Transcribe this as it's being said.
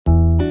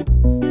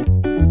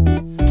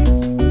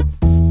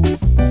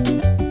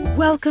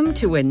Welcome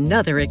to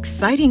another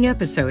exciting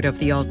episode of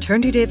the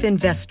Alternative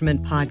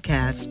Investment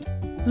Podcast.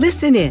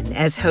 Listen in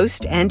as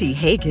host Andy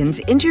Hagins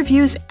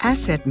interviews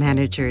asset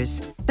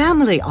managers,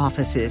 family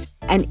offices,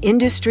 and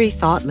industry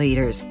thought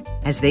leaders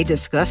as they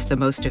discuss the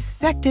most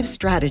effective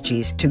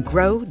strategies to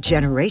grow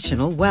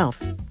generational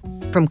wealth.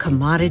 From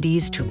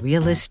commodities to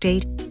real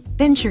estate,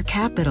 venture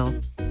capital,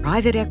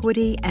 private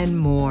equity, and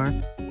more,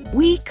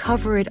 we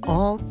cover it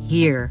all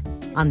here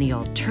on the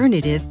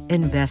Alternative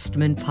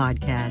Investment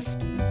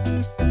Podcast.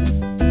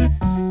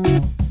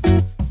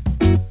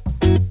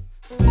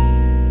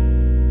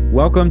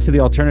 Welcome to the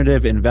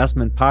Alternative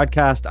Investment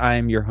Podcast. I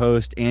am your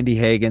host, Andy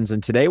Hagins,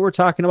 and today we're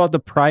talking about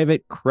the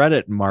private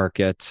credit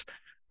market.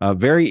 A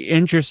very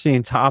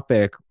interesting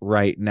topic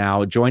right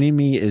now. Joining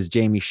me is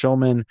Jamie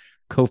Shulman,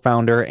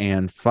 co-founder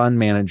and fund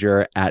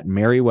manager at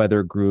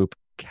Merriweather Group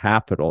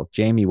Capital.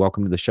 Jamie,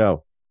 welcome to the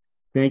show.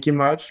 Thank you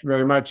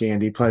very much,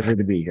 Andy. Pleasure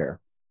to be here.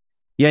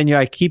 Yeah, and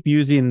I keep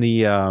using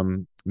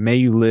the may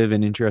you live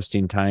in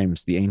interesting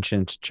times, the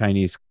ancient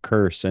Chinese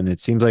curse, and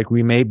it seems like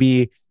we may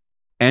be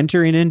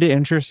entering into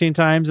interesting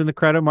times in the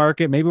credit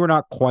market. Maybe we're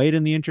not quite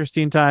in the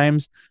interesting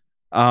times.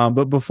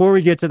 But before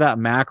we get to that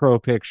macro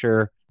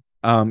picture,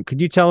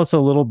 could you tell us a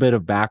little bit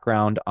of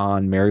background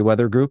on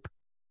Merriweather Group?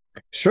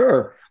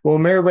 Sure. Well,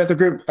 Merriweather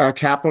Group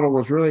Capital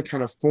was really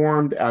kind of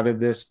formed out of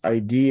this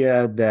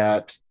idea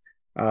that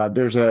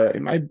there's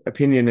in my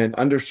opinion, an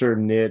underserved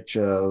niche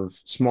of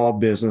small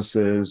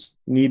businesses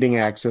needing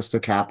access to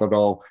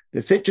capital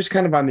that fit just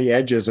kind of on the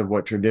edges of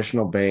what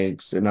traditional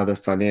banks and other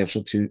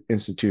financial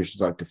institutions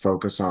like to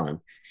focus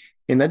on.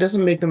 And that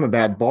doesn't make them a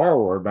bad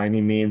borrower by any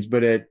means,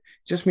 but it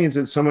just means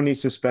that someone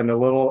needs to spend a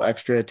little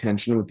extra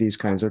attention with these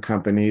kinds of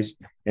companies,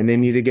 and they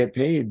need to get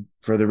paid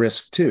for the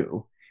risk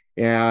too.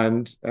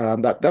 And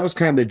that was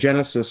kind of the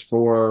genesis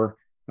for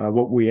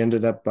what we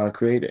ended up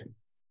creating.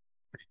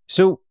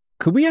 So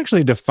could we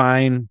actually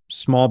define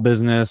small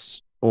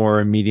business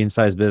or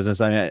medium-sized business?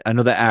 I mean, I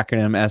know the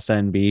acronym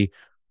SNB.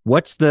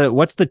 What's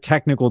the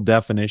technical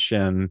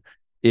definition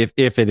if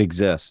it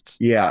exists?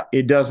 Yeah,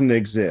 it doesn't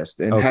exist.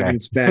 And okay. Having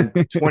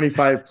spent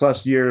 25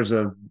 plus years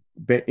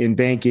in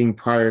banking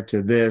prior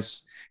to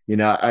this,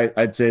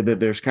 I'd say that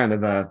there's kind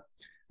of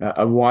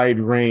a wide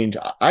range.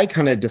 I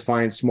kind of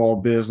define small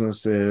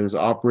businesses,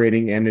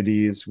 operating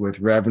entities with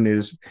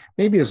revenues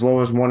maybe as low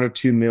as 1 or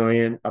 2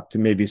 million up to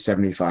maybe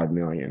 75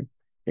 million.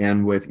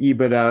 And with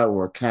EBITDA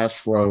or cash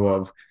flow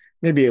of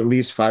maybe at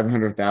least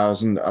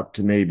 500,000 up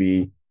to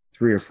maybe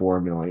 3 or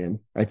 4 million.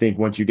 I think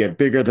once you get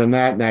bigger than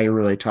that, now you're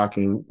really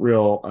talking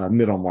real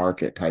middle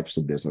market types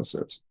of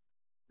businesses.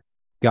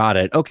 Got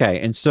it. Okay.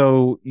 And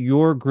so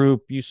your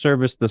group, you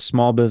service the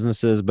small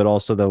businesses, but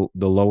also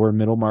the lower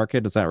middle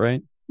market. Is that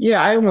right?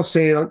 Yeah, I almost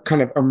say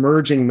kind of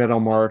emerging middle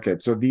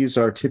market. So these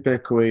are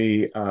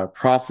typically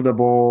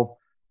profitable,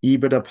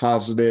 EBITDA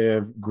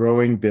positive,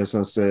 growing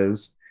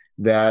businesses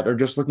that are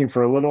just looking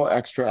for a little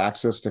extra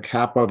access to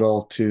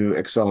capital to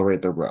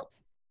accelerate their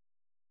growth.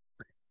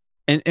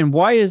 And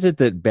why is it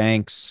that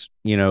banks,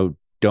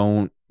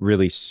 don't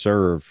really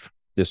serve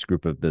this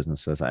group of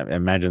businesses? I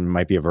imagine there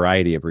might be a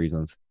variety of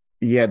reasons.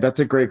 Yeah, that's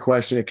a great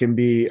question. It can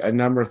be a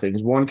number of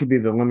things. One could be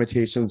the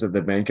limitations of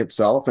the bank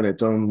itself and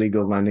its own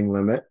legal lending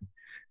limit.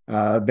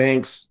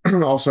 Banks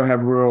also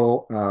have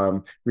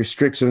real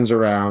restrictions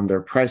around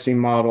their pricing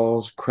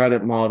models,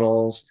 credit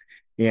models.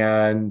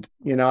 And,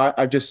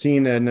 I've just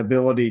seen an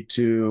ability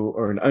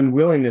or an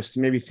unwillingness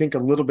to maybe think a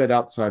little bit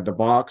outside the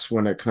box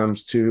when it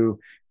comes to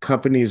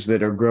companies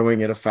that are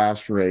growing at a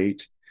fast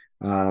rate.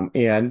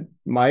 And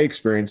my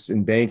experience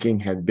in banking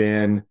had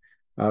been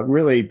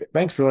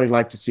banks really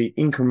like to see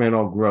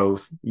incremental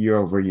growth year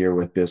over year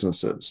with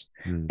businesses.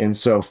 And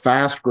so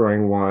fast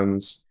growing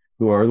ones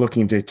who are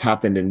looking to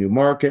tap into new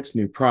markets,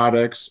 new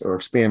products, or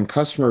expand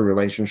customer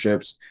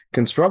relationships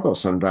can struggle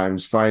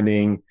sometimes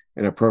finding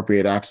an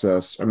appropriate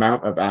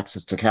amount of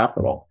access to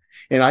capital.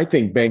 And I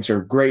think banks are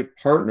great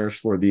partners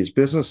for these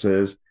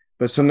businesses,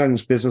 but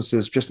sometimes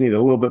businesses just need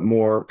a little bit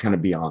more kind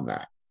of beyond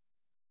that.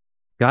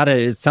 Got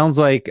it. It sounds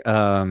like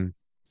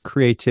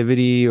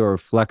creativity or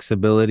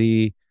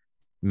flexibility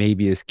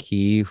maybe is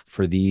key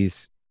for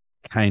these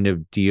kind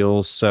of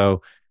deals.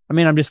 So, I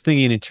mean, I'm just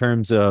thinking in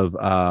terms of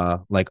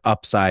like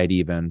upside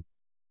even,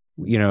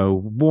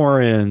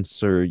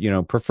 warrants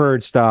or,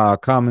 preferred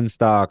stock, common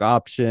stock,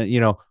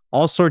 option,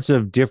 all sorts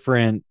of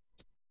different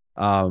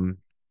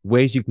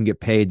ways you can get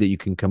paid that you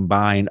can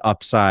combine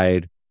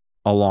upside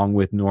along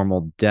with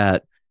normal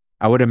debt.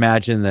 I would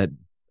imagine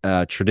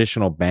that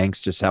traditional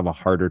banks just have a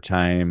harder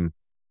time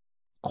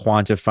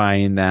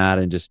quantifying that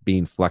and just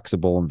being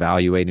flexible and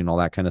evaluating all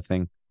that kind of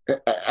thing.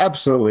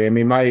 Absolutely. I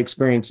mean, my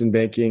experience in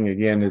banking,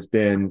 again, has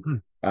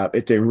been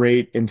it's a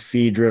rate and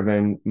fee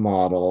driven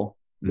model.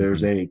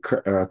 There's a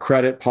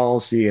credit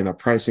policy and a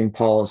pricing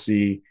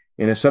policy.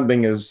 And if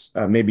something is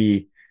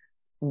maybe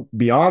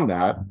beyond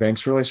that,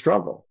 banks really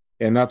struggle.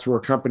 And that's where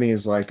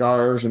companies like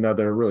ours and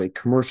other really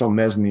commercial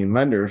mezzanine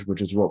lenders,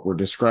 which is what we're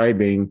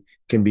describing,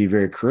 can be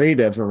very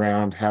creative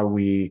around how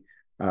we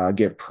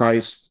get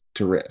priced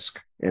to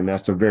risk. And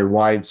that's a very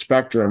wide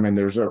spectrum. And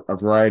there's a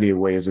variety of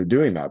ways of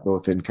doing that,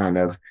 both in kind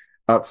of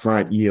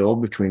upfront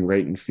yield between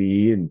rate and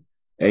fee and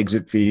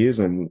exit fees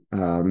and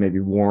maybe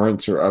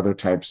warrants or other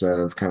types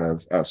of kind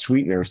of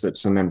sweeteners that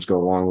sometimes go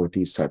along with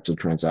these types of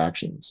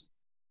transactions.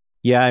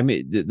 Yeah, I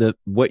mean, the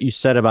what you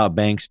said about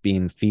banks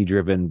being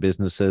fee-driven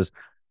businesses,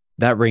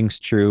 that rings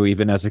true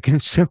even as a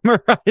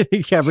consumer. I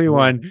think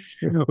everyone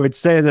would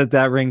say that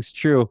that rings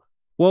true.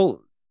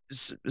 Well,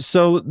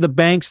 so the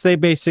banks, they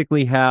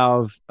basically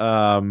have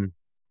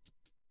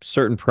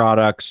certain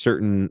products,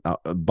 certain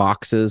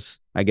boxes.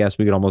 I guess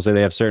we could almost say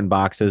they have certain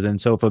boxes.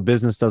 And so if a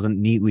business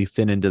doesn't neatly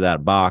fit into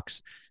that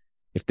box,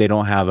 if they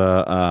don't have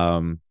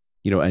a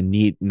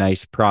neat,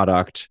 nice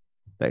product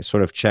that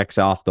sort of checks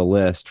off the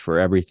list for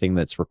everything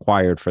that's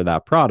required for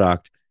that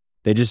product,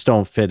 they just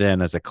don't fit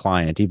in as a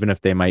client, even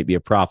if they might be a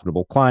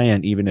profitable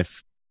client, even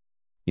if,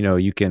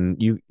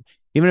 even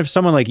if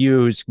someone like you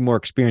who's more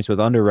experienced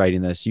with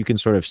underwriting this, you can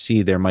sort of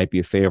see there might be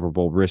a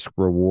favorable risk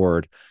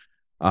reward.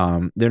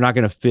 They're not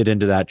going to fit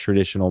into that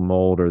traditional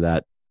mold or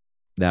that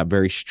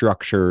very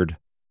structured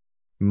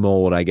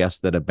mold, I guess,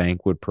 that a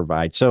bank would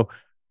provide. So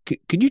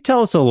could you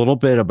tell us a little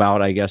bit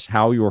about, I guess,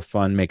 how your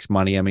fund makes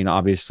money? I mean,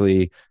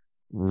 obviously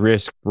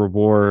risk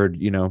reward,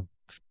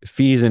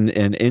 fees and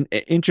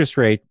interest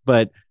rate,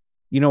 but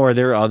are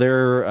there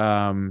other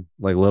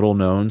like little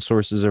known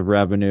sources of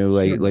revenue?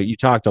 Like you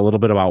talked a little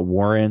bit about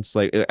warrants.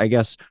 Like, I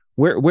guess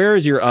where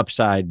is your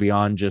upside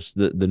beyond just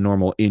the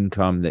normal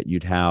income that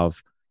you'd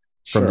have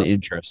from the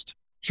interest?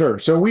 Sure.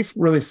 So we've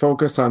really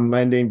focused on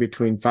lending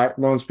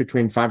loans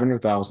between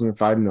 500,000 and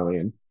 5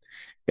 million.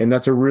 And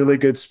that's a really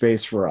good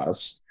space for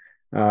us.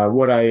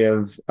 What I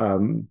have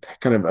kind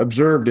of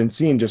observed and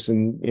seen just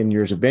in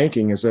years of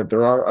banking is that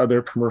there are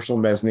other commercial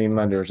mezzanine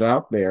lenders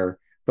out there,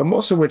 but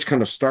most of which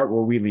kind of start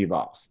where we leave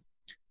off.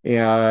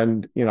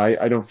 And,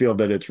 I don't feel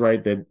that it's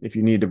right that if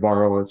you need to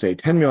borrow, let's say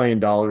 $10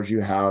 million, you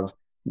have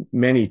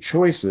many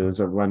choices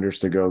of lenders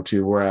to go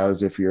to.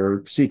 Whereas if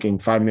you're seeking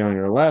 5 million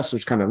or less,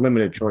 there's kind of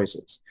limited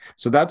choices.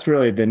 So that's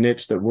really the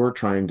niche that we're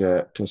trying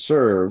to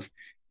serve.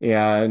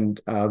 And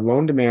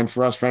loan demand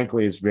for us,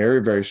 frankly, is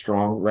very, very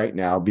strong right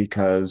now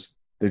because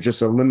there's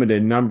just a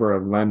limited number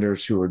of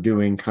lenders who are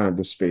doing kind of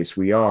the space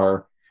we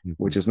are,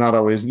 which is not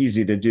always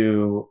easy to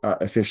do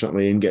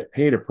efficiently and get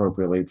paid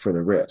appropriately for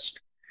the risk.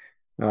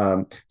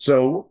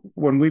 So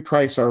when we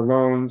price our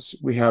loans,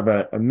 we have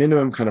a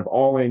minimum kind of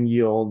all-in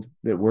yield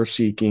that we're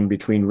seeking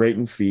between rate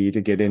and fee to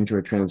get into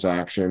a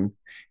transaction.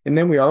 And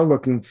then we are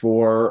looking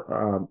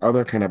for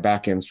other kind of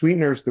back-end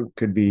sweeteners that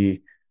could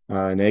be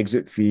an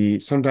exit fee,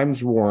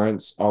 sometimes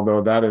warrants,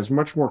 although that is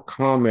much more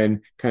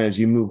common kind of as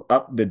you move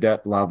up the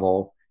debt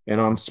level. And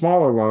on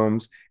smaller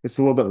loans, it's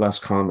a little bit less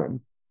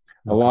common.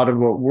 A lot of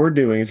what we're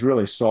doing is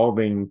really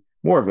solving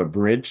more of a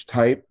bridge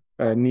type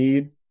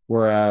need,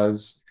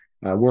 whereas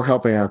we're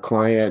helping our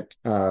client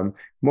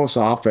most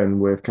often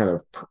with kind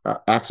of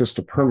access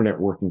to permanent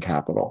working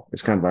capital.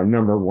 It's kind of our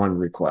number one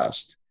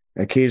request.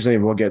 Occasionally,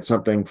 we'll get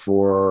something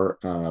for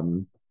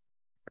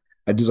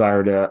a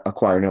desire to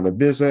acquire another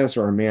business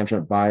or a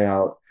management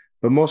buyout,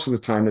 but most of the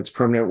time it's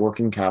permanent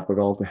working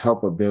capital to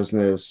help a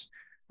business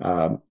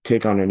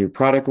take on a new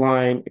product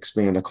line,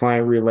 expand a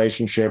client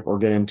relationship, or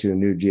get into a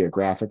new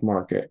geographic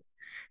market.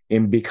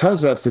 And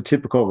because that's the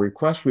typical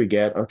request we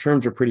get, our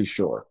terms are pretty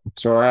short.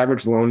 So our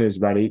average loan is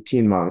about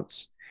 18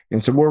 months.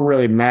 And so we're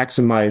really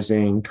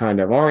maximizing kind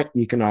of our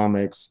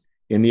economics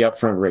in the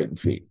upfront rate and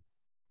fee.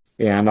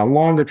 And on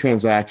longer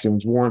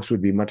transactions, warrants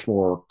would be much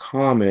more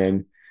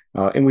common.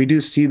 And we do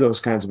see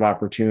those kinds of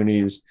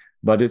opportunities,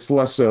 but it's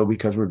less so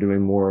because we're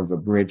doing more of a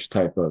bridge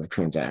type of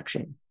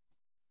transaction.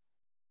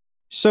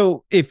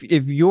 So if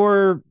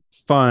your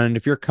fund,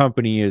 if your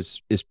company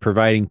is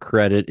providing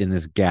credit in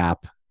this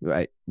gap,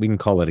 right, we can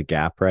call it a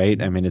gap, right?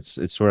 I mean, it's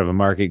sort of a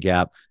market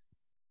gap.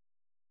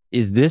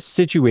 Is this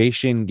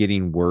situation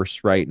getting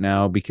worse right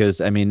now?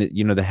 Because I mean,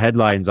 the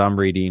headlines I'm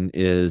reading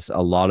is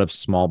a lot of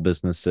small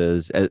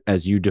businesses,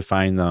 as you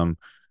define them,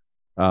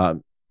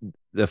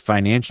 the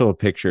financial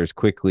picture is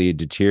quickly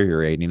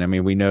deteriorating. I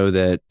mean, we know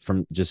that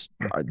from just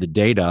the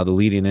data, the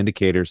leading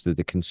indicators, that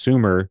the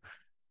consumer,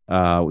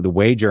 the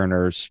wage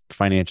earners'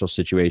 financial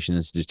situation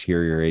is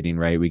deteriorating,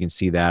 right? We can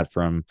see that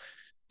from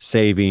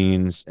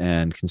savings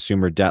and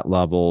consumer debt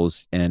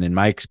levels. And in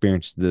my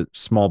experience, the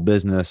small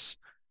business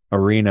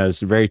arena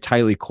is very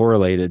tightly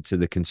correlated to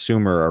the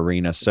consumer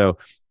arena. So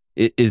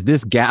is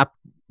this gap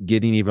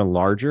getting even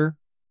larger?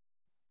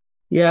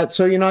 Yeah.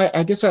 So,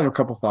 I guess I have a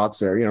couple thoughts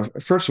there.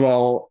 First of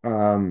all,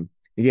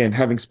 again,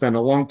 having spent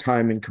a long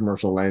time in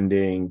commercial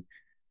lending,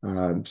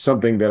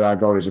 something that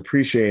I've always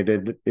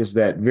appreciated is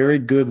that very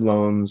good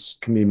loans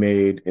can be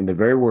made in the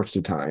very worst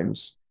of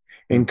times.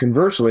 And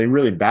conversely,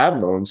 really bad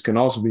loans can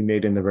also be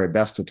made in the very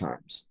best of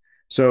times.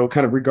 So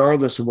kind of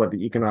regardless of what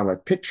the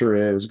economic picture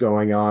is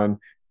going on,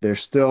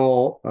 there's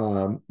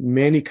still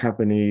many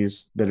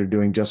companies that are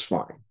doing just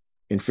fine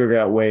and figure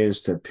out ways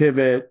to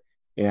pivot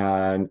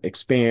and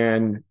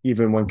expand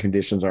even when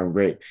conditions aren't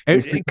great.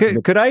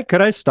 Could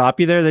I stop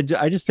you there?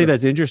 I just think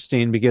that's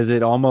interesting because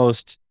it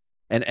almost,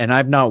 and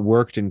I've not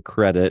worked in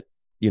credit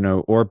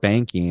or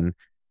banking.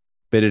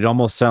 But it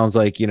almost sounds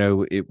like,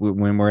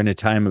 when we're in a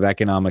time of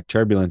economic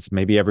turbulence,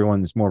 maybe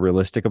everyone's more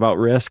realistic about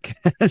risk.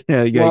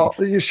 Well,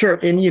 sure.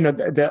 And,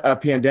 the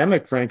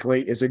pandemic,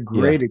 frankly, is a Yeah.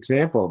 great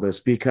example of this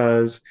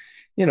because,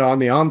 on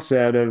the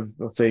onset of,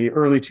 let's say,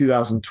 early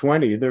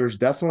 2020, there was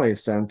definitely a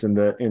sense in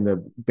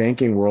the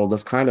banking world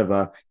of kind of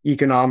a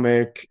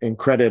economic and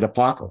credit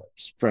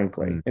apocalypse,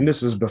 frankly. And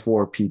this is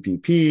before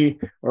PPP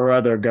or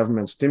other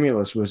government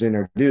stimulus was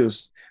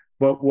introduced.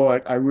 But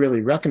what I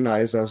really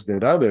recognize, as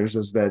did others,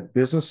 is that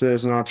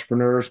businesses and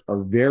entrepreneurs are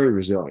very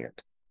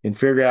resilient and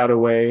figure out a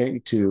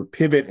way to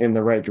pivot in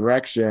the right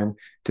direction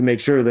to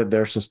make sure that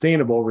they're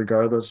sustainable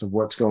regardless of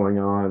what's going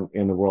on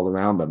in the world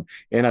around them.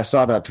 And I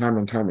saw that time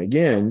and time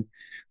again.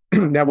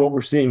 Now, what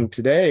we're seeing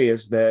today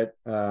is that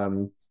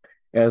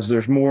as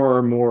there's more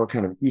and more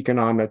kind of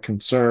economic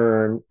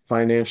concern,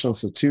 financial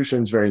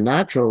institutions very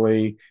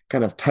naturally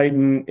kind of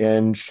tighten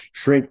and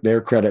shrink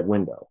their credit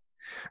window.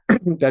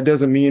 That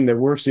doesn't mean that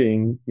we're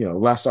seeing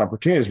less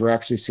opportunities. We're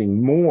actually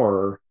seeing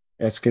more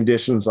as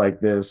conditions like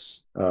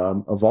this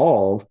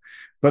evolve.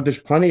 But there's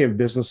plenty of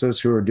businesses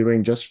who are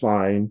doing just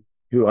fine,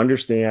 who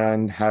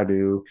understand how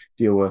to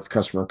deal with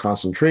customer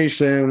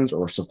concentrations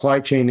or supply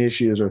chain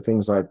issues or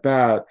things like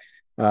that.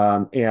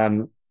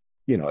 And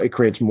it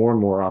creates more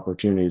and more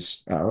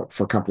opportunities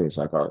for companies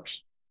like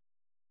ours.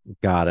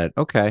 Got it.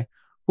 Okay.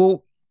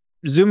 Well,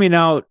 zooming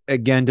out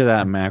again to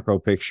that macro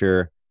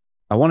picture,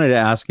 I wanted to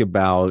ask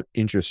about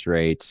interest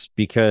rates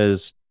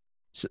because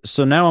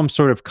so now I'm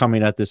sort of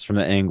coming at this from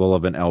the angle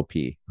of an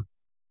LP,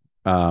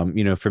 from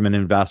an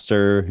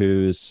investor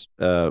who's,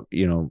 a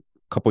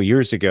couple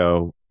years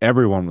ago,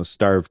 everyone was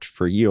starved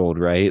for yield,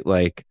 right?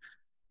 Like,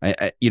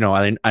 I know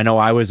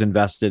I was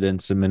invested in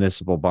some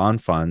municipal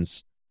bond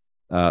funds,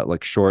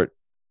 like short,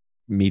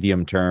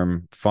 medium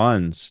term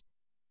funds,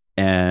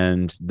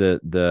 and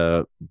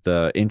the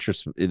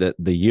interest,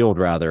 the yield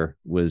rather,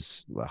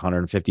 was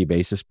 150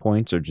 basis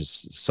points or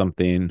just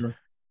something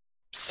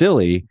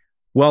silly.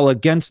 Well,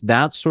 against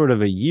that sort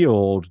of a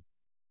yield,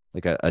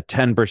 like a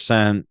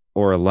 10%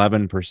 or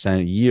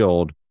 11%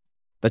 yield,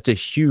 that's a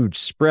huge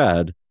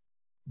spread.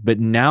 But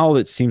now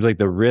it seems like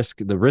the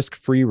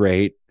risk-free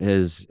rate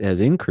has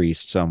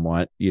increased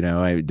somewhat,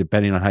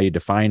 depending on how you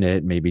define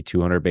it, maybe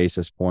 200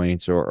 basis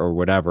points or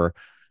whatever.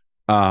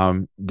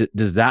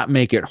 Does that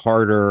make it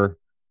harder,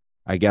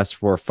 I guess,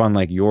 for a fund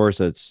like yours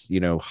that's,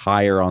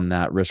 higher on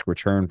that risk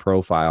return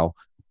profile?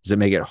 Does it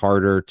make it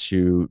harder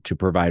to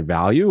provide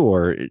value,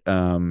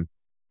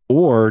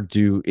 or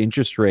do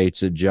interest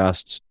rates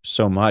adjust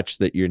so much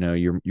that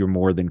you're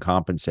more than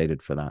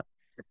compensated for that?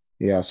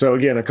 Yeah. So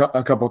again, a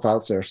couple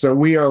thoughts there. So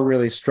we are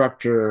really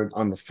structured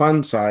on the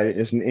fund side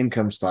as an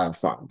income style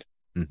fund.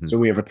 Mm-hmm. So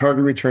we have a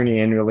target return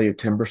annually of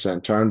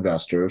 10% to our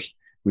investors.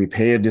 We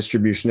pay a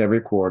distribution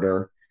every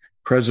quarter.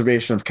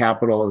 Preservation of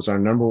capital is our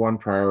number one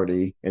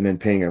priority, and then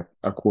paying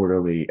a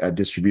quarterly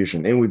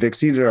distribution. And we've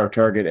exceeded our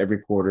target every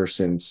quarter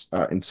since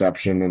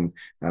inception,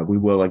 and we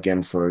will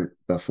again for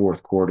the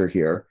fourth quarter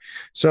here.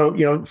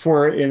 So,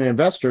 for an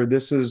investor,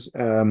 this is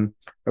a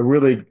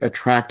really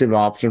attractive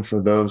option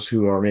for those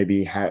who are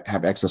maybe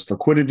have excess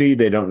liquidity,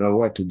 they don't know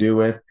what to do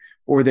with,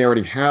 or they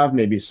already have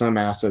maybe some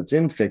assets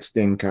in fixed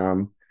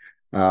income.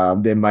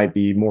 They might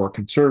be more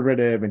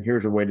conservative, and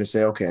here's a way to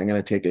say, okay, I'm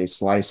going to take a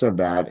slice of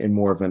that in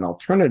more of an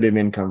alternative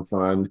income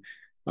fund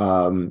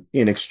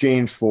in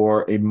exchange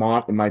for in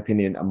my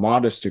opinion, a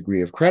modest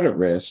degree of credit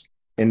risk,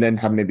 and then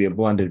have maybe a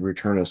blended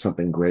return of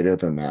something greater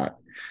than that.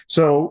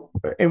 So,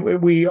 and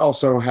we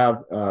also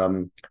have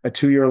a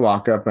 2-year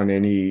lockup on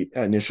any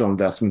initial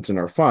investments in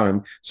our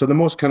fund. So the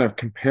most kind of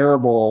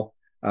comparable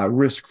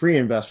risk-free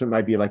investment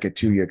might be like a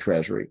 2-year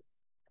treasury.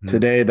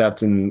 Today,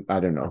 that's in, I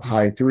don't know,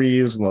 high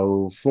 3s,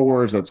 low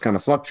 4s. That's kind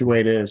of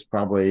fluctuated. It's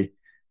probably,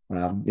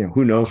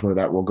 who knows where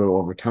that will go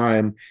over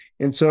time.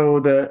 And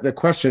so the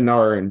question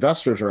our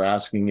investors are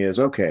asking is,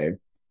 okay,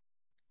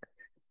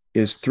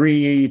 is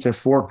 3 to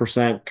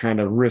 4% kind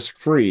of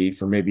risk-free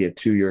for maybe a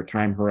 2-year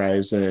time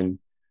horizon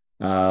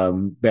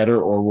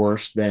better or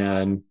worse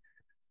than,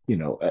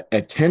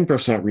 a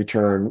 10%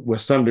 return with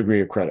some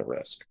degree of credit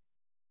risk?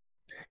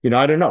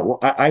 I don't know.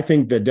 I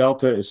think the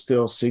delta is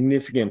still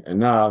significant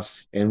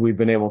enough, and we've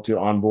been able to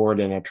onboard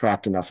and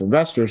attract enough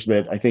investors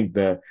that I think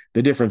the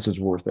difference is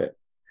worth it.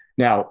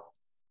 Now,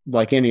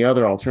 like any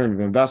other alternative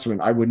investment,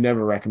 I would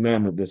never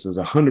recommend that this is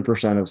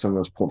 100% of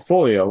someone's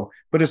portfolio,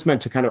 but it's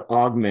meant to kind of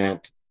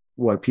augment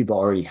what people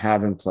already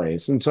have in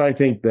place. And so I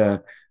think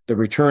the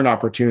return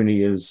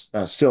opportunity is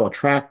still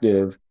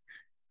attractive.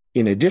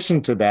 In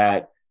addition to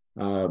that,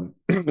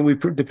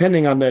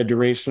 depending on the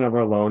duration of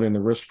our loan and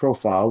the risk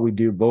profile, we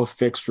do both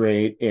fixed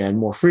rate and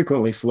more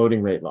frequently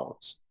floating rate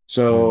loans.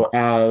 So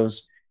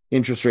as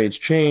interest rates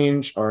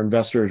change, our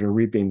investors are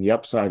reaping the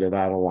upside of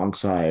that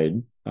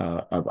alongside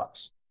of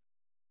us.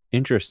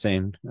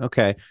 Interesting.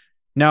 Okay.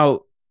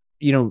 Now,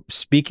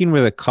 speaking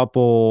with a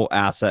couple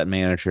asset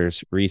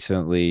managers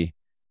recently,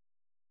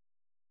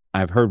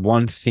 I've heard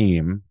one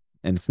theme,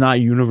 and it's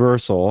not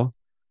universal,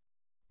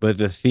 but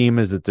the theme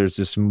is that there's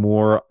just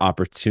more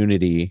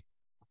opportunity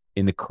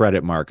in the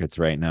credit markets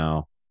right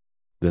now.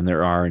 than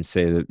there are in,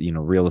 say, the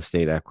real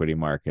estate equity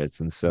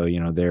markets. And so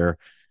they're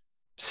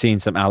seeing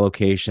some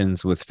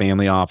allocations with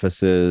family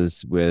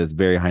offices, with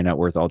very high net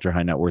worth, ultra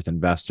high net worth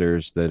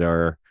investors that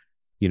are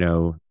you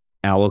know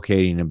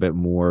allocating a bit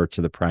more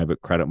to the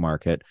private credit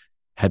market.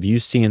 Have you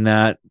seen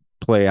that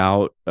play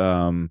out,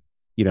 I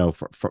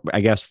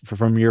guess,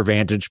 from your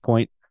vantage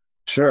point?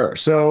 Sure.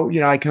 So,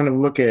 I kind of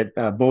look at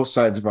both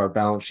sides of our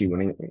balance sheet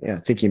when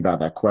thinking about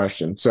that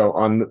question. So,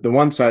 on the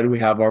one side, we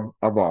have our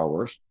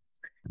borrowers.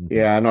 Mhm.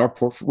 Yeah, and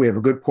we have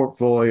a good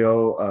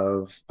portfolio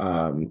of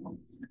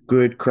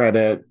good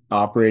credit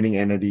operating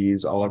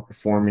entities. All are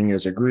performing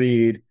as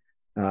agreed.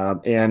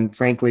 And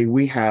frankly,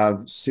 we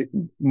have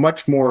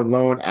much more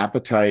loan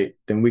appetite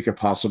than we could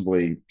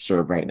possibly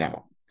serve right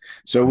now.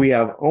 So we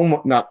have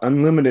almost not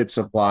unlimited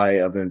supply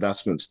of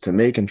investments to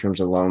make in terms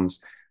of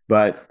loans,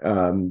 but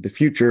the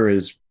future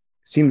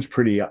seems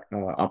pretty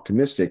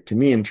optimistic to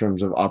me in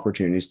terms of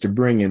opportunities to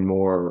bring in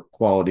more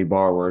quality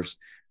borrowers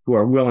who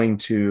are willing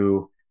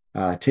to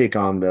take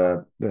on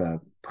the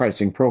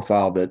pricing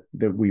profile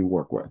that we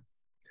work with.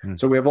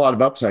 So we have a lot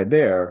of upside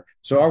there.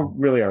 So our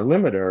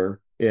limiter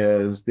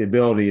is the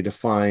ability to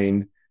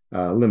find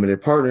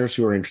limited partners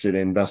who are interested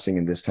in investing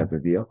in this type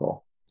of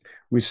vehicle.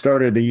 We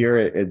started the year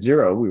at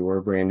zero. We were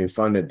a brand new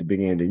fund at the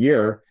beginning of the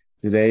year.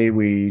 Today,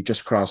 we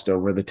just crossed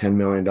over the $10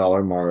 million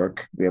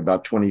mark. We have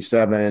about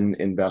 27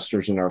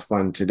 investors in our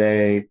fund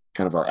today.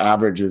 Kind of our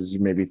average is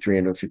maybe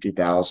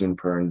 350,000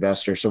 per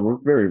investor. So we're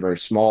very, very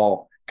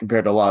small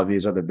compared to a lot of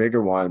these other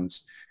bigger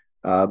ones.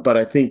 But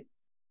I think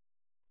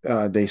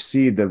they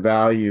see the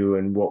value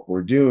in what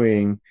we're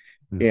doing.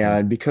 Mm-hmm.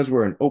 And because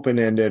we're an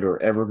open-ended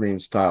or evergreen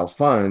style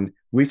fund,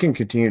 we can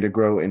continue to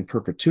grow in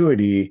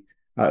perpetuity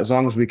as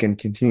long as we can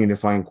continue to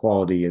find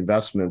quality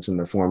investments in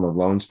the form of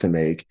loans to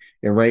make.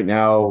 And right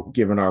now,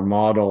 given our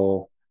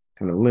model,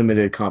 kind of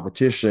limited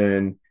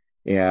competition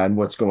and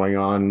what's going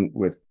on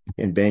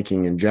in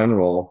banking in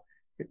general,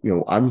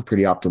 I'm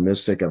pretty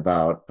optimistic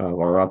about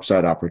our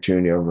upside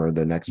opportunity over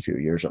the next few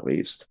years at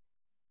least.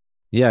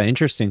 Yeah,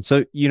 interesting.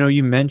 So,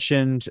 you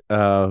mentioned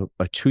a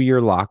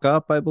 2-year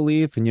lockup, I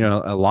believe, and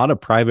a lot of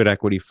private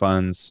equity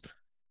funds,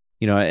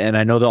 and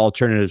I know the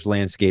alternatives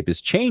landscape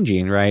is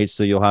changing, right?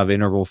 So you'll have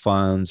interval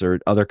funds or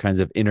other kinds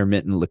of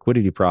intermittent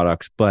liquidity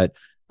products. But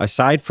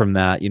aside from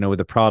that, with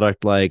a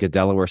product like a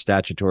Delaware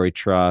statutory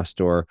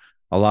trust or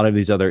a lot of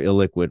these other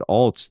illiquid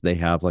alts, they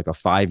have like a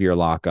 5-year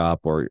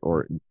lockup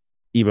or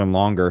even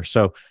longer.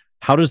 So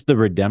how does the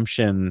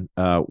redemption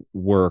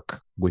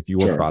work with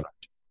your product?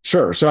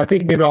 Sure. So I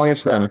think maybe I'll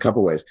answer that in a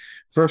couple of ways.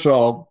 First of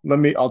all,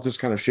 I'll just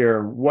kind of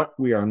share what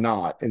we are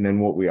not and then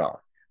what we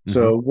are. Mm-hmm.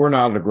 So we're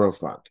not a growth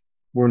fund.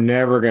 We're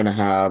never going to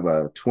have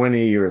a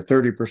 20 or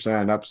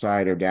 30%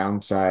 upside or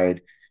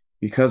downside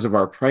because of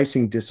our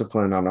pricing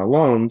discipline on our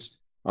loans.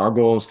 Our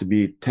goal is to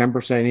be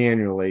 10%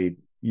 annually,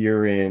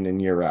 year in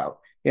and year out.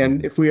 And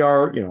mm-hmm. if we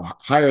are,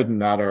 higher than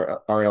that,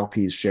 our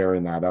LPs share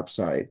in that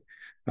upside.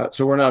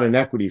 So we're not an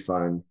equity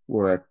fund.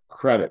 We're a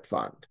credit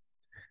fund.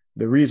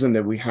 The reason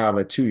that we have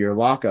a 2-year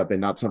lockup and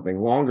not something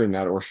longer than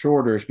that or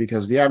shorter is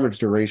because the average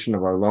duration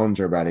of our loans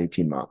are about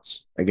 18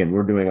 months. Again,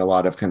 we're doing a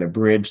lot of kind of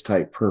bridge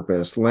type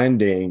purpose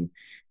lending.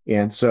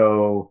 And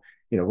so,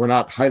 we're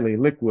not highly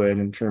liquid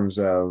in terms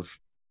of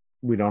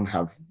we don't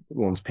have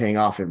loans paying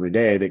off every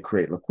day that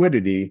create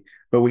liquidity,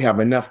 but we have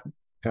enough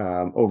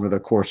over the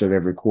course of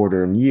every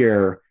quarter and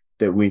year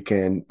that we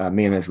can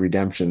manage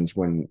redemptions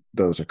when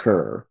those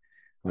occur.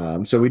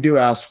 So we do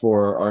ask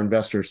for our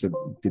investors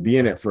to be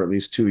in it for at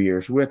least 2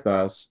 years with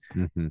us.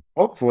 Mm-hmm.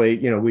 Hopefully,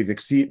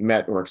 we've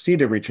met or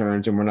exceeded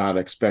returns, and we're not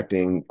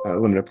expecting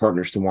limited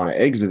partners to want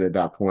to exit at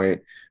that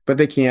point. But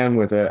they can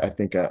with a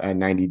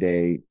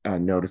 90-day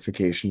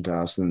notification to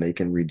us, and they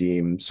can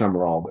redeem some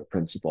or all of the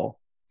principal.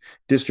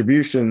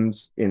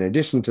 Distributions, in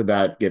addition to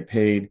that, get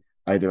paid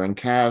either in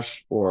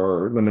cash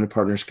or limited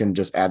partners can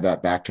just add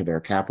that back to their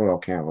capital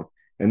account,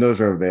 and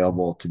those are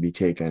available to be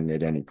taken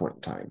at any point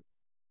in time.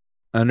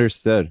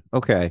 Understood.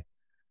 Okay.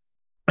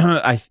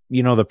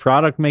 The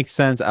product makes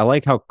sense. I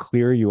like how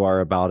clear you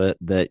are about it,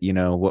 that,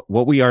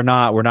 what we are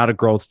not, we're not a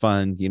growth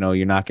fund.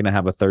 You're not going to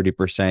have a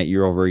 30%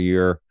 year over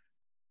year,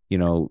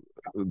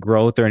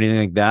 growth or anything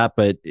like that,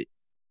 but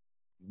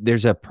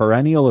there's a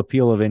perennial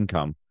appeal of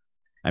income.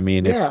 I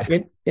mean,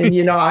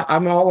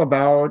 I'm all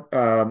about,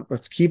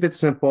 let's keep it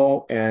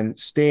simple and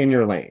stay in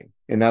your lane.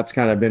 And that's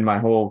kind of been my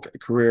whole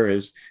career,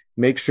 is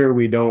make sure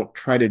we don't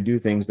try to do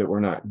things that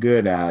we're not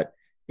good at.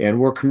 And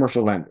we're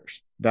commercial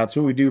lenders. That's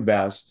what we do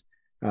best.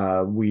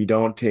 We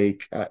don't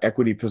take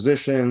equity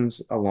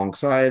positions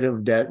alongside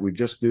of debt. We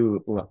just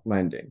do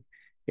lending.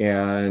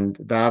 And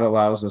that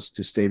allows us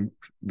to stay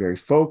very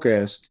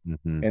focused,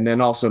 mm-hmm. and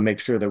then also make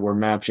sure that we're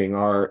matching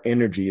our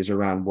energies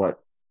around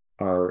what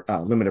our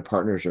limited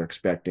partners are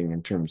expecting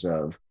in terms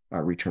of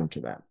return to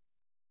them.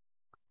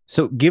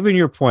 So given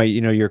your point,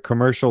 you're a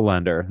commercial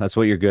lender. That's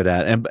what you're good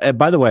at. And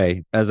by the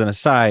way, as an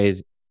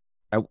aside,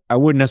 I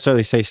wouldn't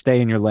necessarily say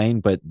stay in your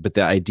lane, but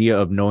the idea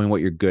of knowing what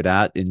you're good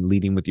at and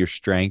leading with your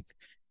strength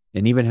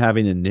and even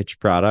having a niche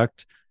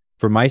product,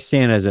 for my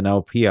stand as an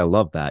LP, I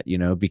love that,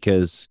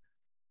 because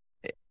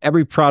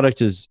every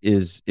product is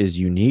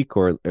unique,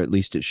 or at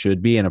least it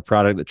should be. And a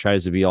product that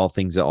tries to be all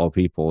things to all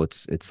people,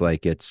 it's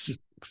like it's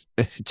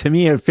to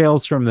me it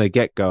fails from the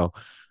get go.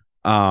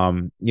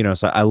 So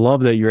I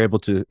love that you're able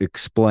to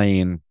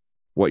explain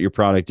what your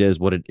product is,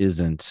 what it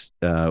isn't.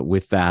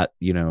 With that,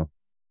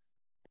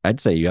 I'd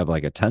say you have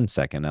like a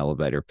 10-second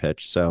elevator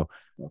pitch. So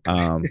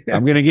I'm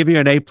going to give you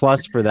an A+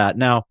 for that.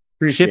 Now,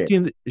 Appreciate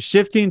it.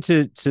 shifting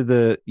to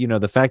the,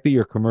 the fact that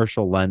you're a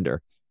commercial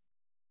lender.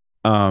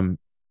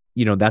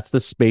 That's the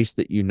space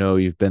that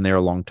you've been there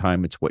a long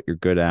time. It's what you're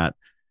good at.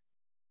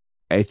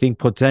 I think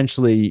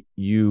potentially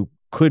you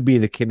could be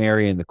the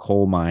canary in the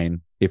coal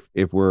mine if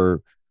we're,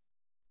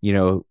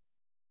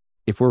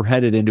 if we're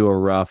headed into a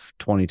rough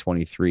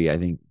 2023. I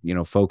think,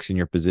 folks in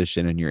your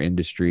position in your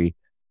industry,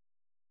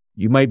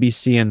 you might be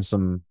seeing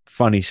some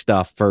funny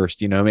stuff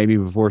first, maybe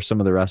before some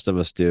of the rest of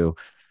us do.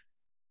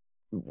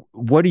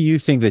 What do you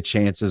think the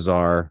chances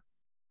are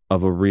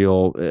of a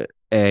real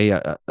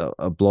a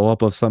blow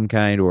up of some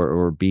kind,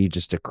 or B,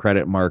 just a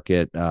credit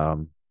market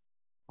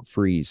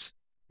freeze?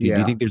 Do you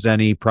Yeah. think there's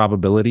any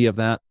probability of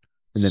that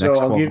in the next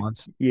 12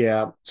 months?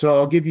 Yeah. So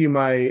I'll give you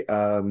my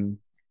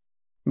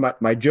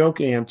my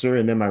joke answer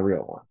and then my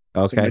real one.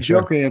 So Okay, my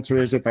sure. joke answer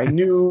is, if I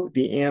knew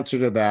the answer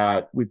to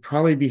that, we'd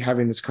probably be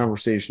having this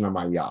conversation on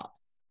my yacht.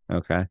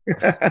 Okay.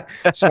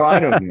 So I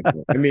don't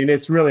know. I mean,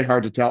 it's really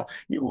hard to tell.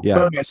 Yeah.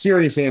 But my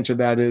serious answer to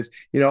that is,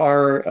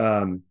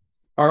 our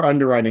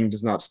underwriting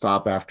does not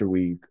stop after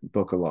we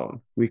book a loan.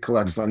 We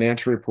collect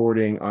financial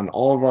reporting on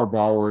all of our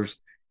borrowers,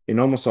 in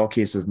almost all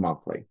cases,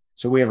 monthly.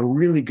 So we have a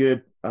really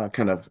good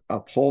kind of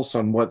a pulse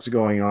on what's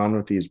going on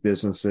with these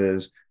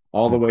businesses,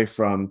 all the way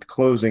from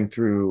closing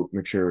through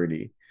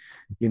maturity.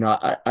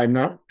 I'm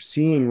not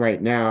seeing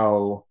right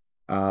now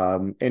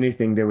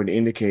anything that would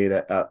indicate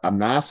a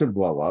massive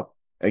blow up.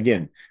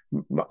 Again,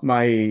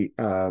 my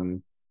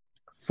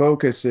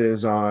focus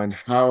is on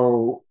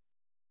how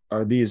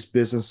are these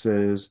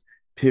businesses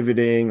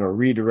pivoting or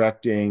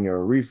redirecting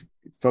or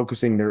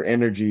refocusing their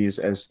energies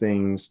as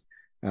things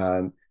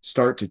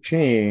start to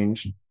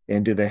change,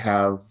 and do they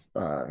have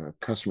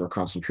customer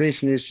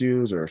concentration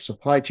issues or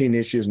supply chain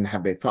issues, and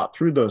have they thought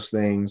through those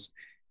things?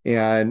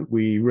 And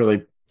we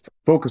really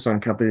focus on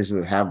companies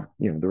that have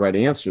the right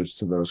answers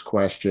to those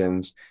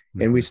questions,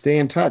 and we stay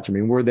in touch. I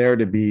mean, we're there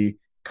to be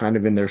kind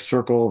of in their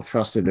circle of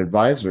trusted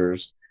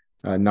advisors,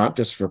 not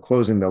just for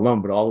closing the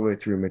loan, but all the way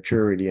through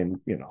maturity and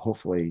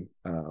hopefully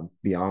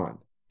beyond.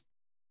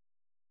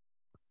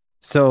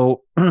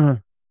 So,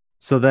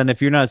 so then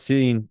if you're not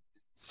seeing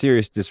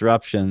serious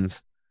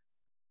disruptions,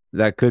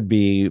 that could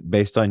be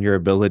based on your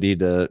ability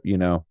to,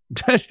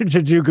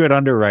 to do good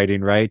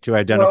underwriting, right? To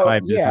identify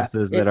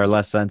businesses that are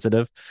less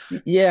sensitive.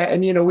 Yeah.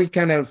 And, we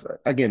kind of,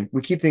 again,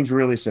 we keep things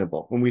really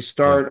simple. When we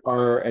start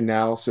our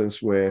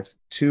analysis with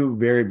two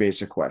very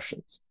basic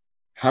questions: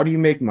 how do you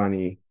make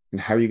money, and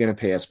how are you going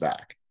to pay us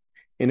back?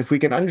 And if we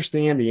can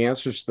understand the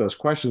answers to those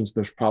questions,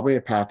 there's probably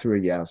a path to a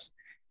yes.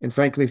 And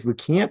frankly, if we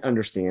can't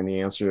understand the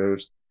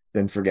answers,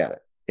 then forget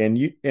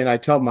it. And I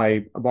tell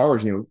my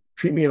borrowers,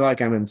 treat me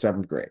like I'm in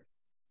 7th grade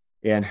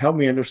and help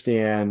me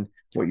understand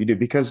what you do.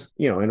 Because,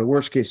 in a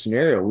worst case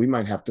scenario, we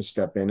might have to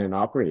step in and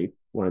operate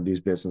one of these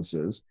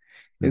businesses.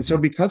 And so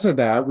because of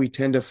that, we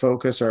tend to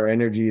focus our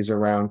energies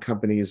around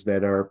companies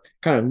that are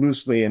kind of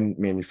loosely in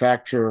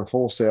manufacture,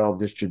 wholesale,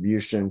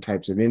 distribution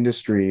types of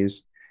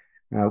industries.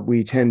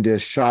 We tend to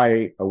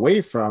shy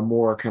away from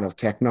more kind of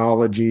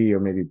technology or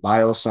maybe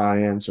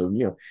bioscience,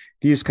 or,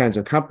 these kinds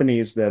of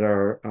companies that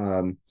are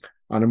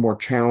on a more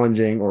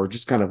challenging or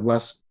just kind of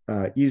less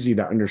easy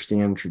to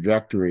understand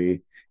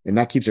trajectory. And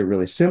that keeps it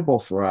really simple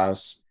for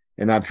us.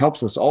 And that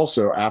helps us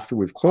also, after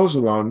we've closed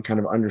the loan, kind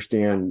of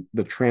understand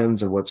the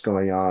trends of what's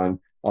going on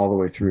all the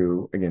way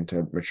through, again,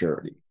 to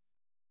maturity.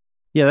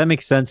 Yeah, that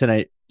makes sense.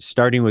 And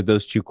starting with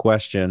those two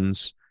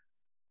questions,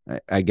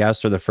 I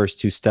guess, are the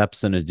first two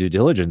steps in a due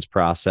diligence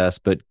process.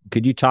 But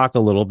could you talk a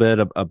little bit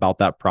about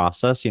that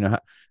process?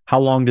 How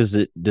long does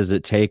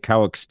it take?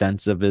 How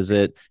extensive is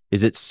it?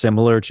 Is it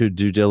similar to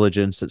due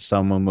diligence that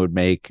someone would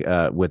make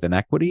with an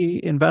equity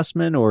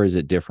investment, or is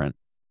it different?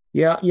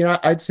 Yeah,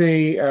 I'd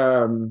say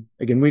again,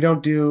 we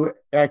don't do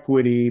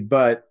equity,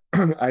 but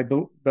I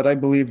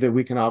believe that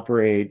we can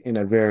operate in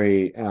a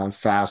very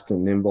fast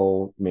and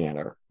nimble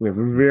manner. We have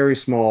a very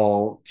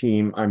small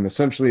team. I'm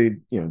essentially,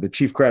 the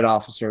chief credit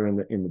officer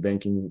in the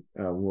banking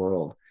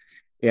world,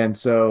 and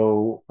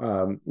so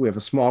we have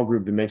a small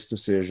group that makes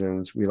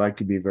decisions. We like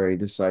to be very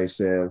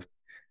decisive.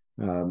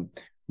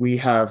 We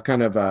have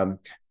kind of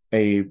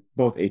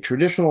both a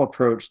traditional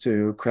approach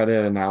to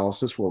credit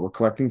analysis, where we're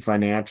collecting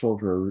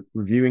financials, we're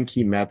reviewing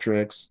key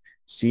metrics.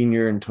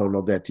 Senior and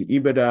total debt to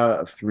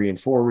EBITDA of 3 and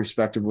 4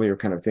 respectively are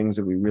kind of things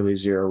that we really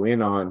zero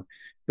in on.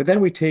 But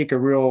then we take a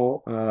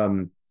real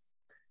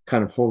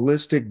kind of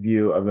holistic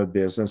view of a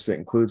business that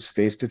includes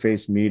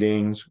face-to-face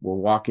meetings. We're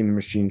walking the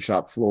machine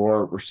shop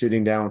floor. We're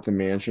sitting down with the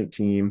management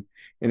team.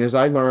 And as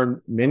I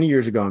learned many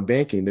years ago in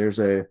banking, there's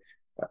a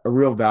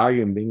real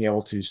value in being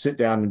able to sit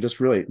down and just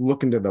really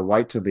look into the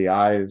whites of the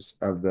eyes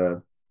of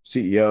the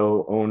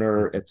CEO,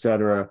 owner, et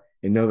cetera,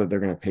 and know that they're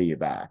going to pay you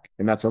back.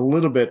 And that's a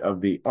little bit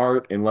of the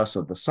art and less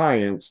of the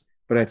science,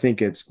 but I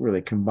think it's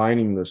really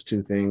combining those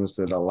two things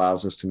that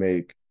allows us to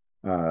make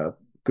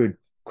good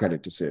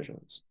credit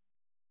decisions.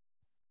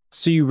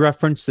 So you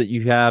referenced that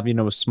you have,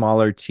 a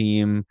smaller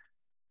team,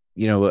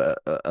 a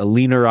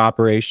leaner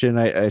operation,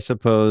 I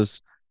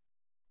suppose.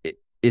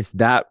 Is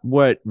that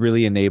what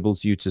really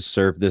enables you to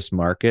serve this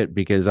market?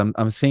 Because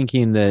I'm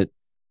thinking that,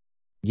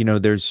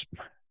 there's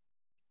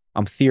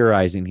I'm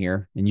theorizing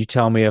here, and you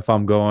tell me if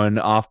I'm going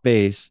off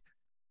base.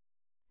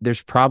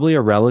 There's probably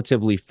a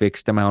relatively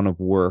fixed amount of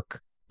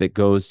work that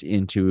goes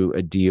into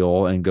a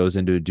deal and goes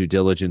into a due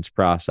diligence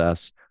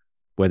process,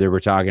 whether we're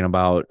talking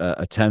about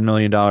a $10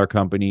 million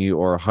company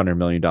or a $100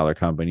 million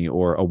company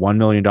or a $1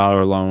 million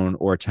loan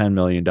or a $10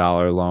 million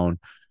loan.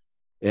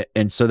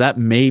 And so that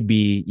may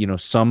be,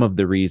 some of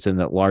the reason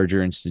that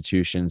larger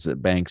institutions,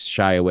 that banks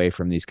shy away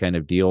from these kind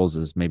of deals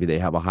is maybe they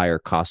have a higher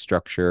cost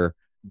structure,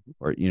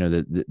 or,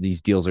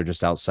 these deals are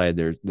just outside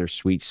their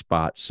sweet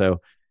spot.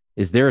 So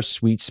is there a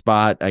sweet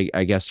spot,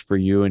 I guess, for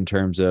you in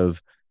terms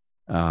of,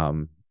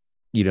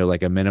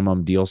 like a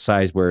minimum deal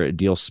size where a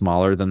deal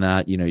smaller than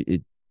that,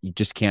 you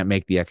just can't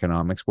make the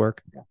economics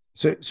work?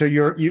 So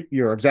your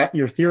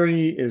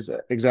theory is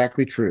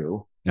exactly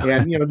true.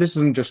 And this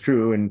isn't just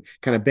true in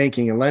kind of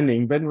banking and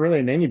lending, but really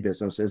in any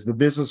business. As the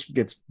business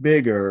gets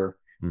bigger,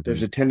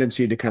 there's a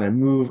tendency to kind of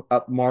move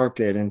up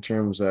market in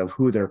terms of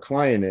who their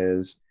client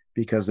is,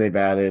 because they've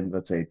added,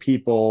 let's say,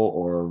 people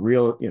or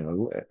real,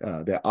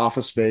 the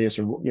office space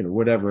or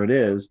whatever it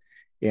is.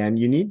 And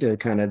you need to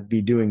kind of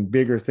be doing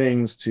bigger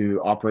things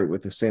to operate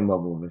with the same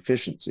level of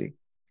efficiency.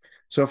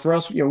 So for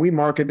us, we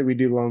market that we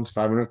do loans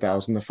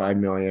 500,000 to 5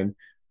 million.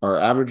 Our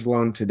average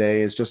loan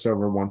today is just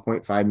over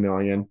 1.5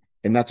 million,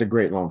 and that's a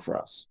great loan for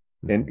us.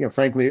 And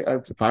frankly,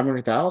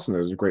 500,000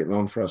 is a great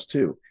loan for us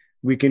too.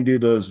 We can do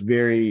those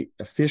very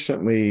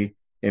efficiently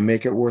and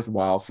make it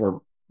worthwhile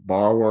for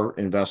borrower,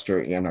 investor,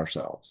 and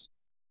ourselves.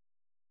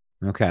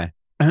 Okay.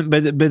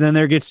 But then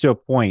there gets to a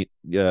point,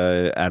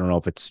 I don't know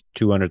if it's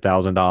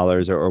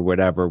 $200,000 or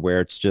whatever,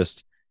 where it's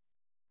just,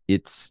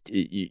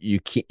 you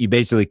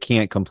basically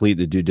can't complete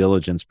the due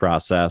diligence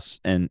process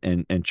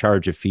and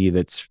charge a fee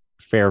that's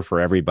fair for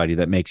everybody,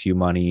 that makes you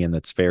money and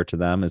that's fair to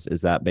them.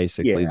 Is that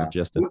basically the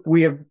gist of it?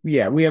 We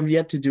have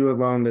yet to do a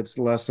loan that's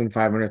less than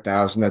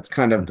 500,000. That's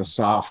kind of the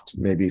soft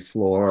maybe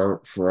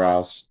floor for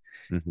us.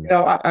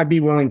 I'd be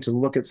willing to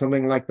look at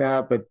something like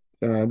that, but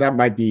that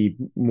might be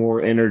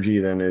more energy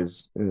than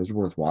is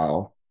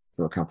worthwhile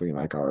for a company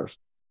like ours.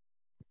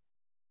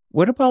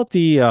 What about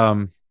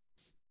the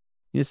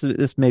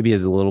this maybe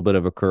is a little bit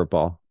of a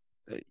curveball,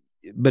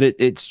 but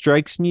it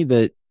strikes me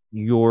that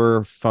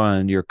your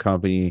fund, your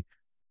company,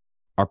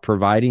 are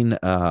providing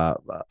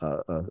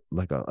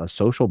like a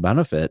social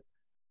benefit.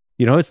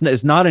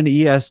 It's not an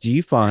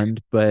ESG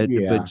fund, but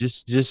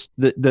just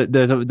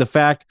the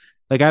fact,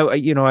 like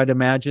I'd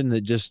imagine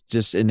that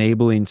just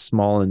enabling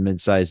small and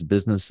mid-sized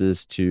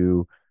businesses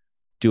to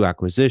do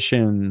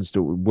acquisitions,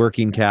 to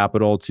working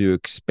capital, to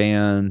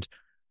expand.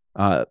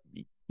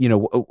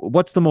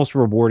 What's the most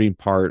rewarding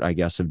part, I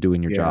guess, of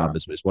doing your job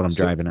is what I'm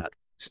driving at.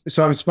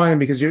 So I'm smiling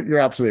because you're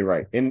absolutely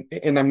right, and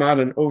I'm not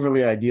an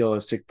overly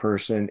idealistic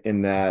person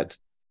in that.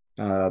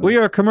 Well,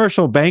 you're a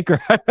commercial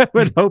banker. I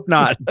would hope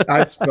not.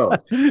 I suppose.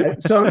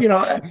 So,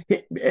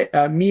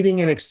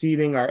 meeting and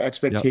exceeding our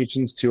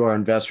expectations to our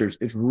investors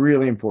is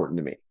really important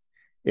to me.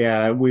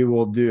 Yeah, we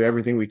will do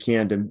everything we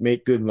can to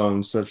make good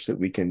loans such that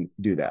we can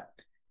do that.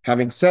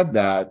 Having said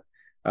that,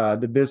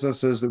 the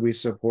businesses that we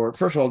support,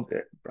 first of all,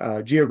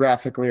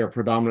 geographically or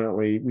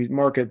predominantly, we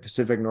market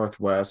Pacific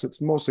Northwest. It's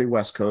mostly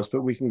West Coast,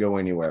 but we can go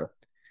anywhere.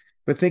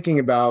 But thinking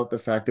about the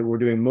fact that we're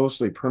doing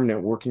mostly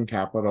permanent working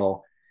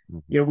capital,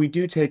 we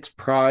do take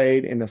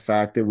pride in the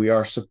fact that we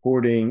are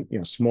supporting,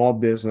 small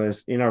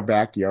business in our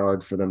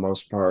backyard for the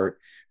most part.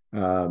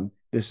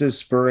 This is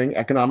spurring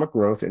economic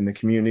growth in the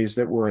communities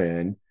that we're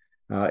in.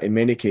 In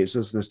many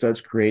cases, this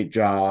does create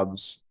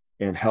jobs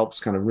and helps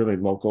kind of really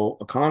local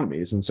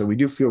economies. And so we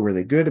do feel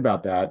really good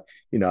about that.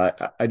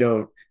 I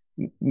don't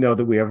know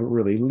that we ever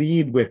really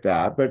lead with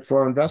that, but for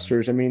our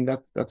investors, I mean,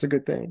 that's a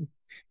good thing.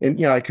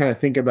 And, I kind of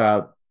think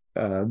about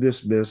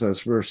this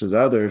business versus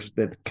others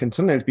that can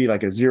sometimes be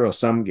like a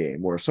zero-sum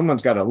game where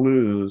someone's got to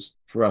lose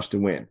for us to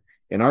win.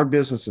 And our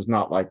business is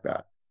not like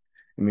that.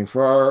 I mean,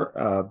 for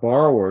our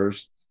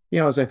borrowers,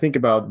 as I think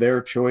about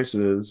their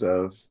choices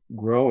of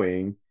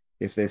growing,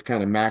 if they've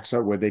kind of maxed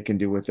out what they can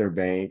do with their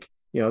bank,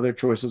 their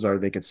choices are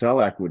they could sell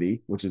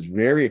equity, which is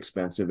very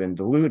expensive and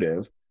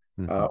dilutive,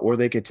 or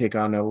they could take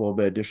on a little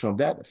bit additional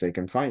debt if they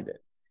can find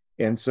it.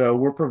 And so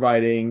we're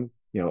providing,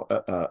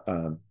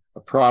 a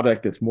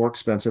product that's more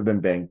expensive than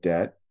bank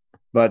debt,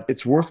 but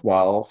it's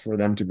worthwhile for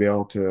them to be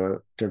able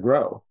to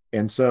grow.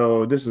 And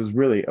so this is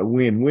really a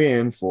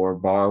win-win for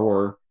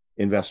borrower,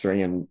 investor,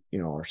 and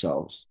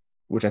ourselves,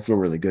 which I feel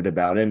really good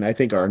about, and I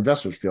think our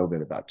investors feel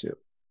good about too.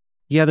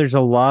 Yeah, there's a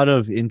lot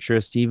of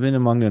interest even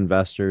among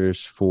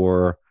investors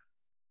for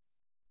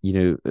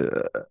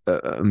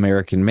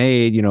American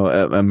made,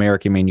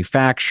 American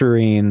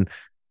manufacturing.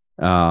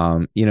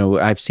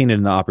 I've seen it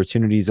in the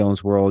opportunity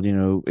zones world.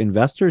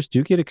 Investors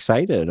do get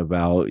excited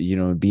about,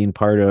 being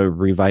part of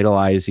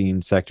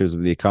revitalizing sectors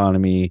of the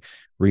economy,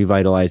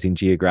 revitalizing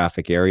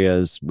geographic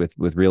areas with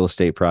real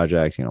estate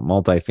projects,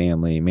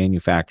 multifamily,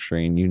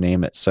 manufacturing, you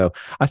name it. So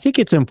I think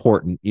it's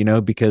important,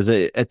 because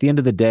at the end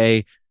of the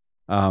day,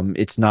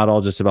 it's not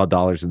all just about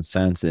dollars and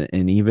cents,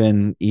 and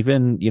even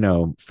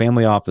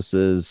family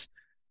offices,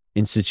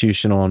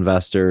 institutional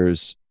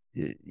investors,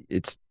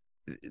 it's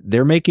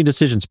they're making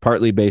decisions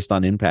partly based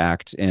on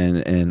impact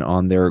and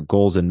on their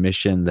goals and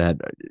mission that,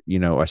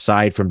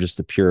 aside from just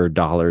the pure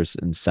dollars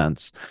and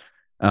cents.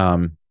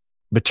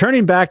 But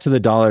turning back to the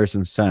dollars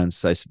and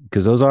cents,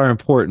 because those are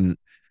important,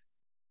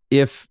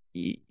 if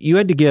you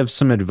had to give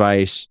some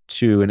advice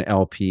to an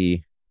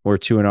LP or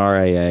to an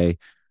RIA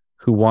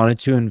who wanted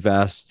to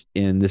invest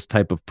in this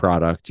type of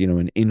product,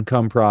 an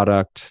income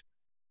product,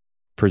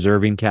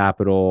 preserving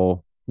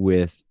capital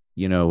with,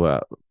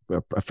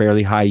 a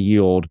fairly high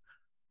yield,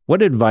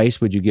 what advice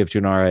would you give to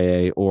an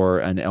RIA or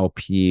an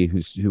LP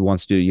who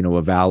wants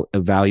to,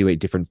 evaluate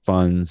different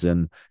funds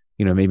and,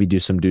 maybe do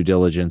some due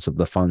diligence of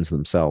the funds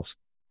themselves?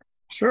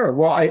 Sure.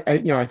 Well,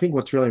 I think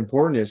what's really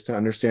important is to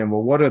understand,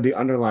 well, what are the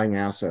underlying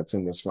assets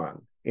in this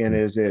fund? And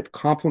is it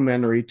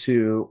complementary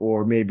to,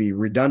 or maybe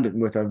redundant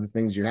with other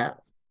things you have?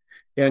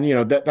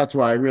 And, that's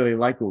why I really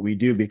like what we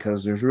do,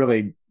 because there's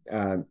really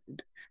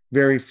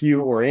very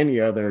few or any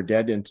other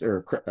debt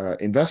or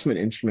investment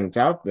instruments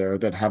out there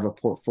that have a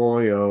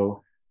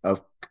portfolio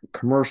of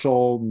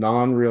commercial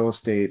non-real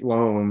estate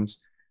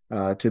loans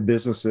to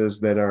businesses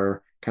that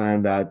are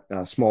kind of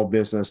that small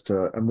business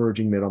to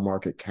emerging middle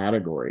market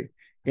category.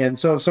 And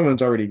so if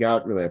someone's already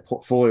got really a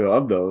portfolio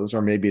of those,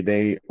 or maybe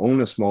they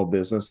own a small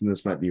business and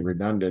this might be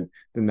redundant,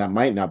 then that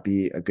might not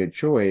be a good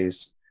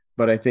choice.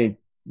 But I think,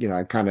 it's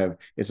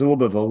a little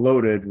bit of a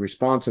loaded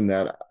response in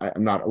that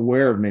I'm not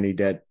aware of many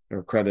debt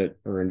or credit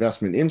or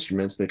investment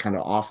instruments that kind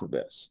of offer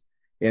this.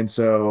 And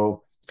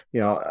so,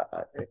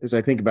 as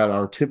I think about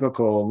our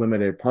typical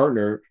limited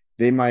partner,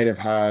 they might have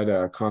had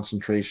a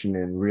concentration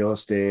in real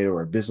estate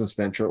or a business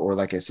venture, or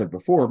like I said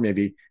before,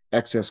 maybe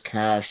excess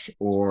cash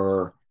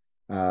or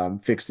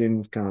fixed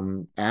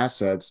income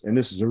assets. And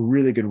this is a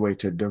really good way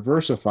to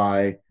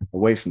diversify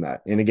away from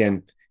that. And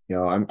again,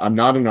 I'm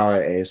not an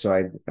RIA, so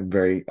I'm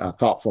very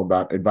thoughtful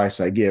about advice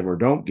I give or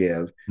don't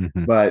give.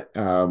 Mm-hmm. But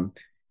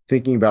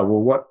thinking about,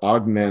 well, what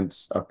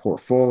augments a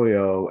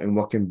portfolio and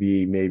what can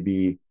be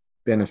maybe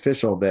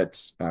beneficial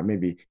that's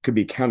maybe could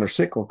be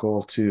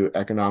countercyclical to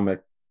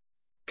economic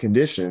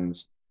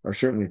conditions are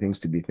certainly things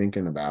to be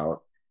thinking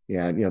about.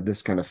 And,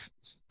 this kind of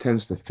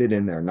tends to fit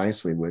in there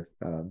nicely with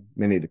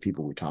many of the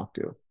people we talk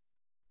to.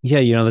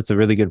 Yeah, that's a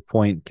really good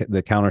point.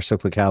 The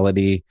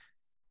countercyclicality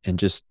and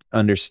just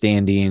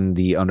understanding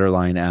the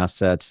underlying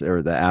assets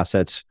or the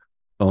assets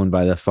owned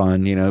by the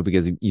fund,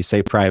 because you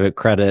say private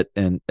credit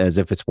and as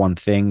if it's one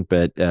thing,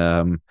 but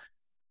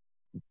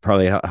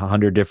probably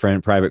 100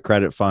 different private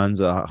credit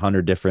funds,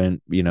 100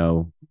 different,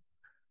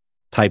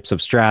 types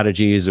of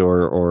strategies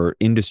or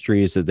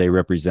industries that they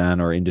represent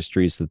or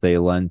industries that they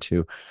lend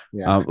to.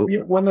 Yeah.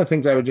 One of the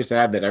things I would just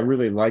add that I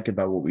really like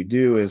about what we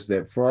do is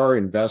that for our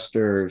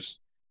investors,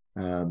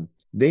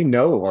 they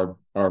know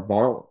our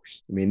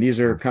borrowers. I mean,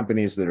 these are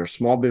companies that are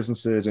small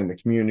businesses in the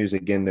communities,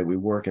 again, that we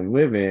work and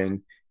live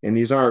in. And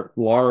these aren't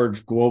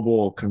large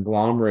global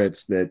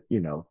conglomerates that,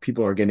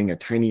 people are getting a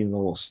tiny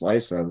little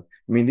slice of.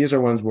 I mean, these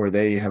are ones where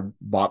they have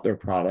bought their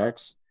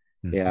products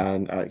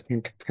and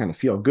can kind of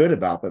feel good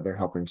about that they're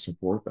helping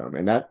support them.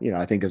 And that,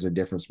 I think is a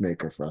difference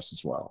maker for us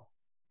as well.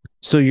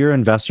 So your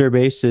investor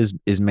base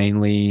is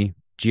mainly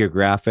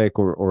geographic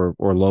or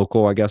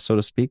local, I guess, so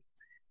to speak?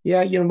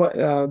 Yeah,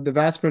 the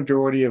vast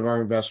majority of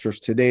our investors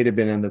to date have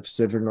been in the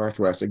Pacific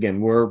Northwest.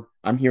 Again,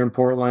 I'm here in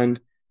Portland.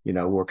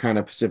 We're kind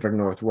of Pacific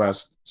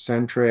Northwest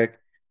centric.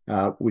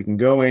 We can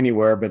go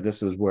anywhere, but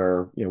this is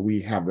where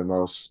we have the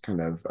most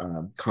kind of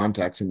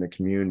contacts in the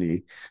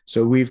community.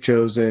 So we've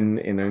chosen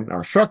in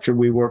our structure,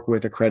 we work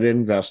with accredited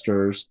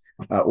investors,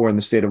 or in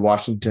the state of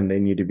Washington, they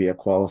need to be a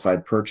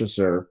qualified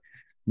purchaser.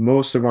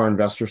 Most of our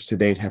investors to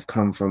date have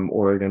come from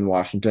Oregon,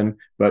 Washington,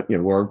 but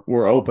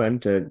we're open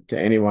to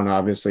anyone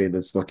obviously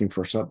that's looking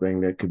for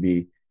something that could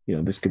be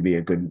this could be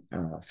a good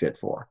fit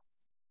for.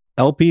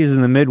 LPs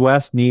in the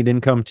Midwest need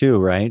income too,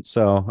 right?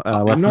 So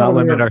let's not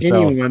limit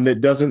ourselves. Anyone that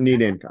doesn't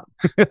need income.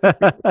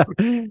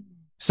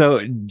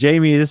 So,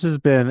 Jamie, this has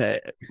been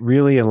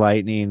really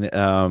enlightening.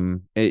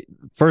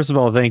 First of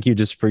all, thank you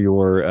just for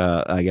your,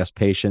 I guess,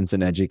 patience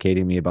in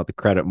educating me about the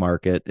credit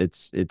market.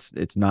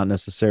 It's not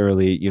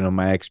necessarily,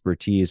 my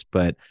expertise,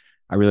 but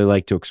I really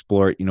like to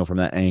explore it, from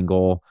that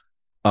angle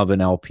of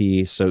an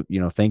LP. So,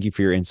 thank you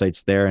for your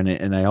insights there,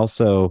 and I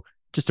also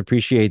just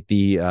appreciate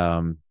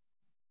the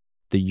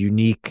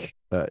unique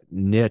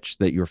niche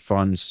that your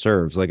fund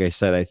serves. Like I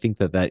said, I think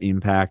that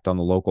impact on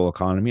the local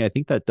economy, I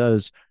think that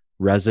does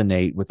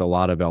resonate with a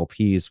lot of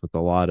LPs, with a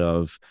lot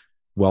of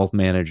wealth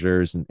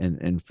managers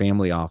and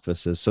family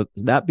offices. So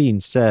that being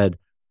said,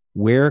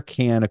 where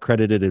can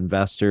accredited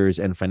investors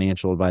and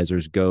financial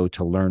advisors go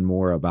to learn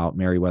more about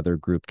Meriwether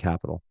Group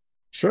Capital?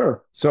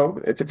 Sure.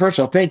 So first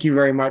of all, thank you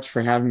very much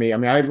for having me. I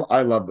mean,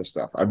 I love this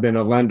stuff. I've been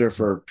a lender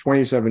for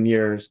 27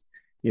 years.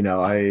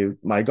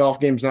 My golf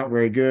game's not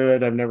very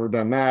good. I've never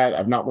done that.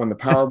 I've not won the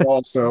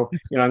Powerball. So,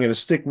 I'm going to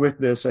stick with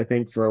this, I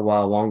think, for a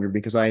while longer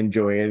because I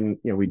enjoy it. And,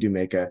 we do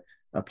make a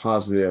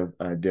positive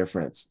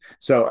difference.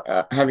 So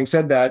having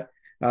said that,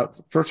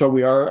 first of all,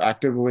 we are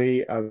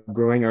actively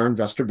growing our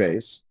investor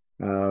base.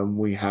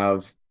 We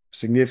have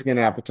significant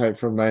appetite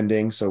for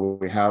lending. So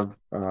we have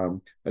a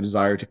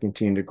desire to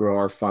continue to grow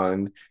our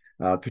fund.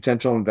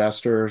 Potential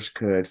investors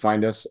could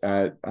find us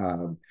at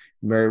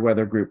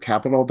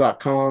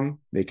meriwethergroupcapital.com.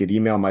 They could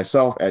email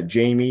myself at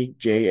Jamie,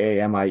 Jamie,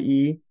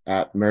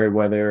 at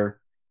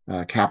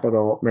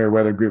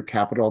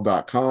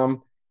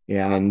meriwethergroupcapital.com.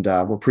 And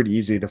we're pretty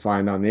easy to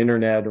find on the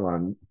internet or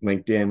on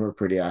LinkedIn. We're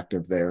pretty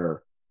active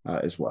there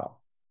as well.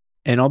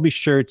 And I'll be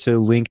sure to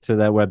link to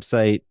that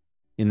website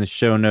in the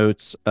show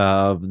notes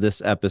of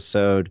this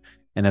episode.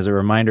 And as a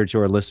reminder to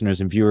our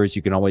listeners and viewers,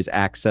 you can always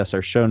access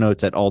our show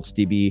notes at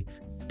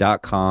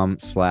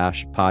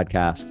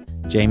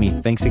altsdb.com/podcast. Jamie,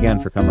 thanks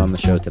again for coming on the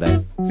show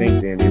today.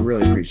 Thanks, Andy.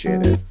 Really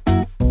appreciate it.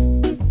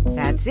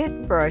 That's it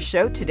for our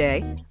show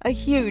today. A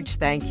huge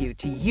thank you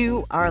to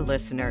you, our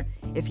listener.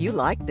 If you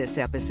liked this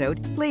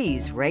episode,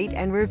 please rate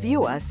and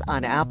review us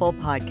on Apple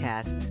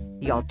Podcasts.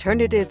 The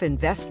Alternative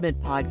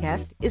Investment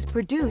Podcast is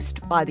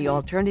produced by the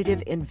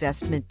Alternative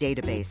Investment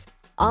Database,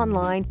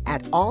 online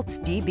at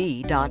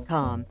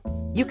altsdb.com.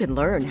 You can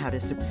learn how to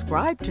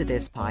subscribe to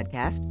this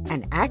podcast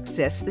and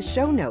access the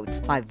show notes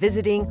by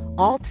visiting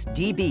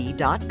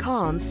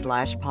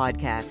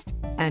altsdb.com/podcast.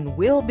 And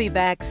we'll be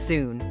back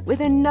soon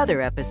with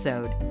another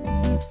episode.